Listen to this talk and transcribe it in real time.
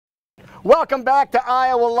Welcome back to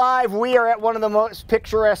Iowa Live. We are at one of the most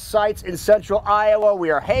picturesque sites in central Iowa.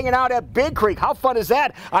 We are hanging out at Big Creek. How fun is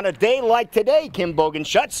that on a day like today, Kim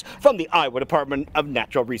Bogenschutz from the Iowa Department of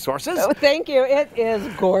Natural Resources? Oh, thank you. It is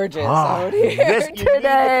gorgeous out here You need to come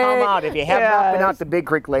out. If you have not been out to Big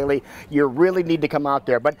Creek lately, you really need to come out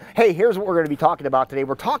there. But hey, here's what we're going to be talking about today.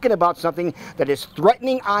 We're talking about something that is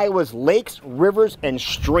threatening Iowa's lakes, rivers, and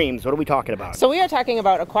streams. What are we talking about? So we are talking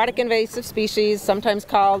about aquatic invasive species, sometimes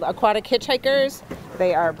called aquatic hitchhikers.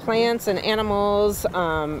 They are plants and animals,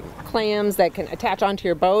 clams that can attach onto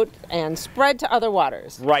your boat and spread to other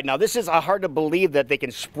waters. Right. Now, this is hard to believe that they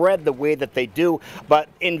can spread the way that they do, but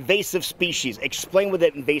invasive species. Explain what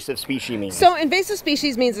that invasive species means. So invasive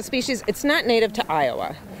species means a species, it's not native to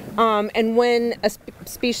Iowa. And when a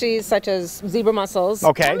species such as zebra mussels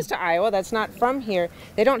comes to Iowa that's not from here,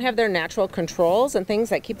 they don't have their natural controls and things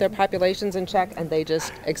that keep their populations in check, and they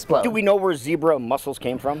just explode. Do we know where zebra mussels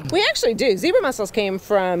came from? We actually do. Zebra mussels came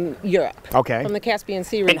from Europe. Okay. From the Caspian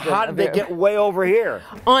Sea region. And how did they get way over here?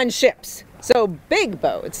 On ships. So big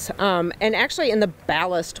boats, and actually in the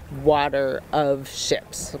ballast water of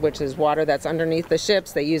ships, which is water that's underneath the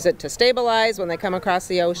ships. They use it to stabilize when they come across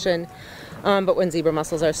the ocean. But when zebra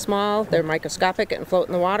mussels are small, they're microscopic and float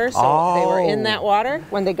in the water. So they were in that water.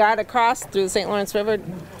 When they got across through the St. Lawrence River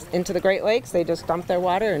into the Great Lakes, they just dumped their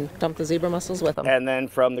water and dumped the zebra mussels with them. And then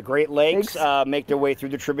from the Great Lakes, make their way through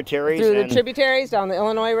the tributaries. Through the tributaries, down the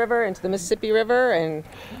Illinois River, into the Mississippi River, and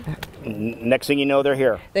next thing you know, they're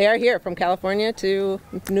here. They are here from California to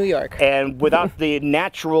New York. And without the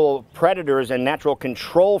natural predators and natural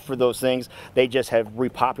control for those things, they just have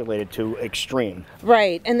repopulated to extreme.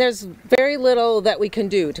 Right, and there's very little that we can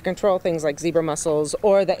do to control things like zebra mussels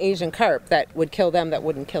or the Asian carp that would kill them that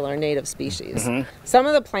wouldn't kill our native species. Some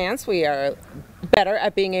of the plants we are better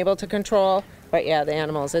at being able to control, but yeah, the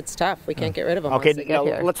animals, it's tough. We can't get rid of them. Okay, once they get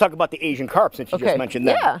here. Let's talk about the Asian carp since you just mentioned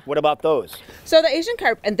that. Yeah. What about those? So the Asian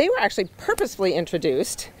carp, and they were actually purposefully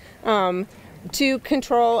introduced to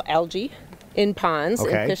control algae in ponds,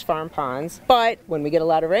 in fish farm ponds. But when we get a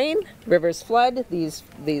lot of rain, rivers flood. These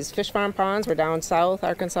fish farm ponds were down south,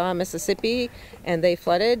 Arkansas, Mississippi, and they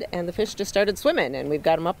flooded, and the fish just started swimming. And we've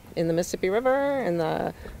got them up in the Mississippi River and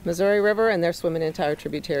the Missouri River, and they're swimming into our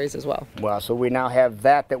tributaries as well. Well, so we now have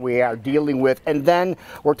that we are dealing with. And then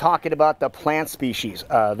we're talking about the plant species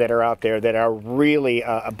that are out there that are really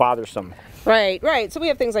bothersome. Right, right. So we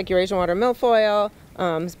have things like Eurasian water milfoil.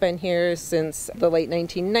 It's been here since the late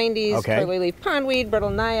 1990s. Curly leaf pondweed, brittle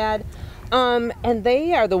naiad. And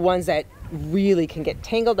they are the ones that really can get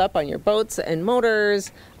tangled up on your boats and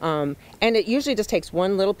motors. And it usually just takes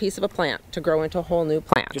one little piece of a plant to grow into a whole new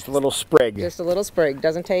plant. Just a little sprig. Just a little sprig.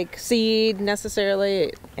 Doesn't take seed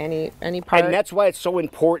necessarily, any part. And that's why it's so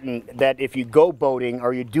important that if you go boating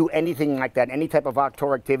or you do anything like that, any type of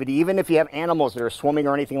outdoor activity, even if you have animals that are swimming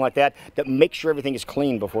or anything like that, that make sure everything is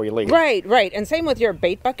clean before you leave. Right, right. And same with your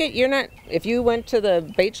bait bucket. You're not, if you went to the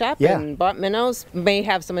bait shop and bought minnows, may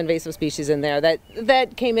have some invasive species in there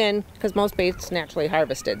that came in because most bait's naturally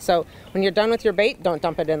harvested. So when you're done with your bait, don't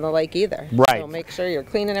dump it in the lake either. Right. So make sure you're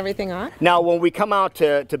cleaning everything off. Now, when we come out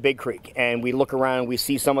to Big Creek and we look around and we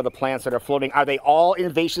see some of the plants that are floating, are they all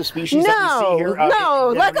invasive species that we see here?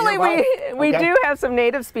 No, luckily we do have some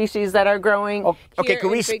native species that are growing. Okay,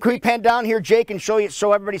 can we pan down here, Jake, and show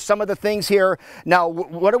everybody some of the things here? Now,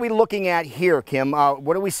 what are we looking at here, Kim?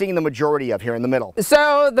 What are we seeing the majority of here in the middle?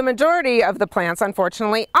 So the majority of the plants,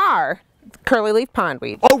 unfortunately, are curly leaf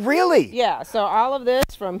pondweed. Oh, really? Yeah, so all of this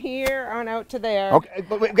from here on out to there. Okay,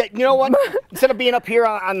 but you know what? Instead of being up here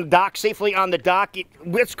on the dock, safely on the dock,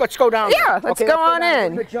 let's go down. Yeah, let's go on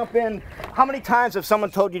in. Let's jump in. How many times have someone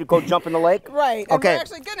told you to go jump in the lake? Right. And Okay.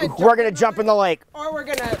 We're gonna jump in the lake. Or we're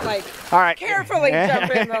gonna carefully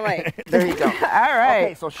jump in the lake. There you go. All right.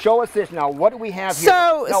 Okay, so show us this now. What do we have here?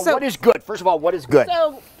 So what is good? First of all, what is good?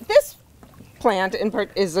 So this plant in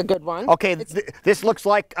part is a good one. Okay, this looks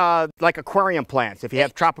like aquarium plants. If you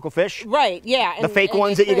have tropical fish. Right. Yeah. The fake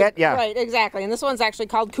ones that you get. Yeah. Right. Exactly. And this one's actually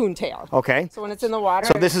called Coon Tail. Okay. So when it's in the water.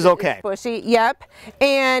 So this is okay. It's bushy. Yep.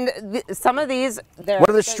 And some of these.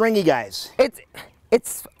 What are the stringy guys?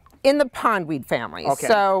 It's in the pondweed family. Okay.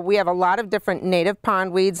 So we have a lot of different native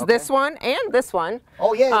pondweeds. This one and this one.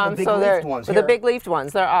 Oh yeah, the big leafed ones. The big leafed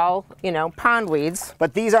ones. They're all, pondweeds.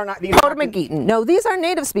 But these are not. Potamogeton. No, these are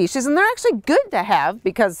native species, and they're actually good to have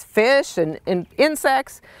because fish and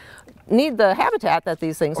insects need the habitat that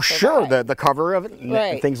these things provide. Sure, the cover of it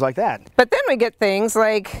and things like that. But then we get things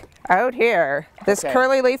like out here, this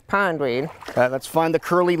curly leaf pondweed. Let's find the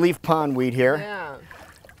curly leaf pondweed here. Yeah.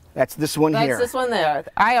 That's this one here. That's this one there.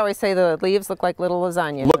 I always say the leaves look like little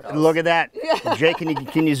lasagna Look at that. Yeah. Jay,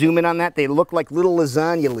 can you zoom in on that? They look like little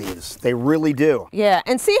lasagna leaves. They really do. Yeah,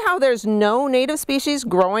 and see how there's no native species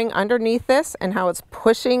growing underneath this and how it's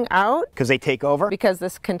pushing out? Because they take over? Because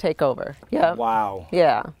this can take over. Yeah. Wow.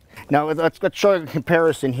 Yeah. Now let's show a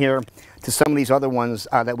comparison here to some of these other ones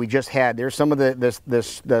that we just had. There's some of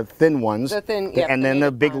the thin ones, yeah, and then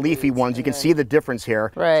the big leafy ones. You can see the difference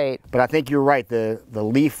here. Right. But I think you're right. The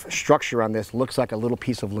leaf structure on this looks like a little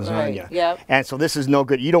piece of lasagna. Right. Yep. And so this is no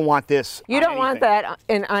good. You don't want this. You don't want that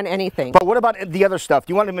on anything. But what about the other stuff?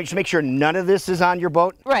 Do you want to make sure none of this is on your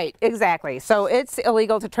boat? Right. Exactly. So it's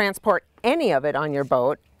illegal to transport any of it on your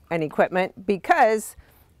boat and equipment because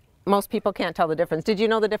most people can't tell the difference. Did you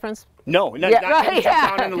know the difference? No, yeah, not right,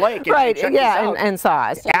 yeah. down in the lake. Right, yeah, and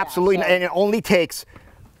saws. Absolutely, Yeah, so. And it only takes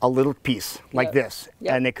a little piece like this,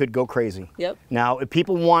 and it could go crazy. Yep. Now, if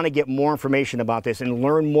people want to get more information about this and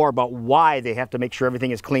learn more about why they have to make sure everything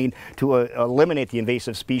is clean to eliminate the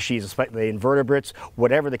invasive species, especially the invertebrates,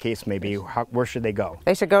 whatever the case may be, where should they go?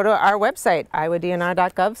 They should go to our website,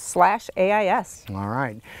 iowadnr.gov/AIS. All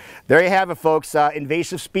right. There you have it, folks.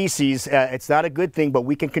 Invasive species, it's not a good thing, but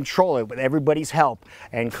we can control it with everybody's help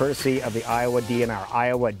and courtesy of the Iowa DNR,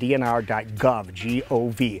 iowadnr.gov,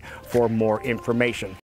 G-O-V, for more information.